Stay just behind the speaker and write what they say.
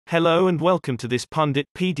Hello and welcome to this Pundit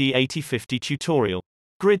PD8050 tutorial.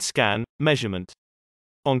 Grid scan, measurement.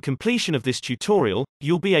 On completion of this tutorial,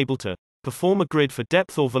 you'll be able to perform a grid for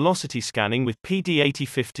depth or velocity scanning with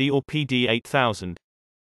PD8050 or PD8000.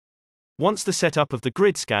 Once the setup of the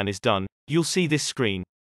grid scan is done, you'll see this screen.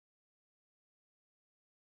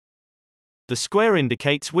 The square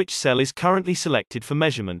indicates which cell is currently selected for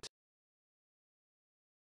measurement.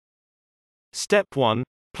 Step 1.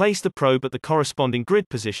 Place the probe at the corresponding grid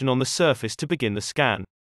position on the surface to begin the scan.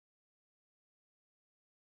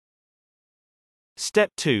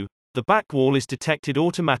 Step 2. The back wall is detected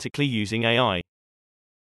automatically using AI.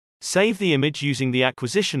 Save the image using the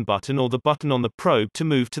acquisition button or the button on the probe to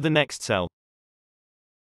move to the next cell.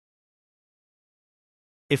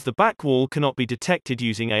 If the back wall cannot be detected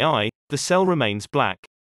using AI, the cell remains black.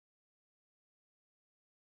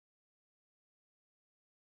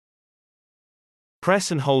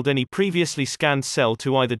 Press and hold any previously scanned cell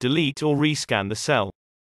to either delete or rescan the cell.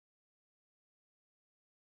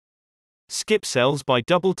 Skip cells by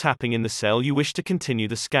double tapping in the cell you wish to continue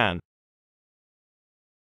the scan.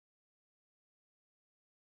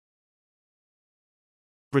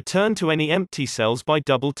 Return to any empty cells by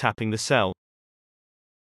double tapping the cell.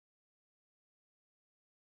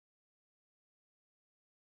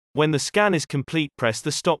 When the scan is complete, press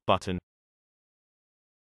the stop button.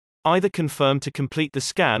 Either confirm to complete the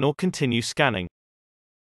scan or continue scanning.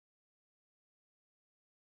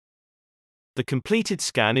 The completed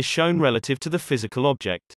scan is shown relative to the physical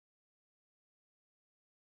object.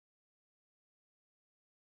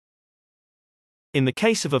 In the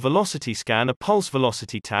case of a velocity scan, a pulse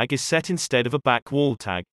velocity tag is set instead of a back wall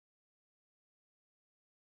tag.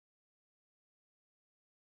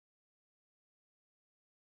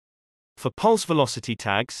 For pulse velocity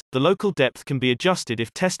tags, the local depth can be adjusted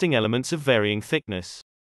if testing elements of varying thickness.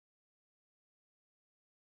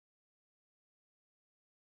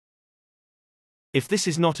 If this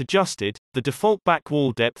is not adjusted, the default back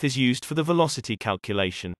wall depth is used for the velocity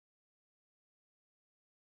calculation.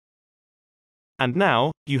 And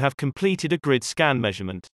now, you have completed a grid scan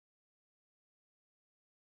measurement.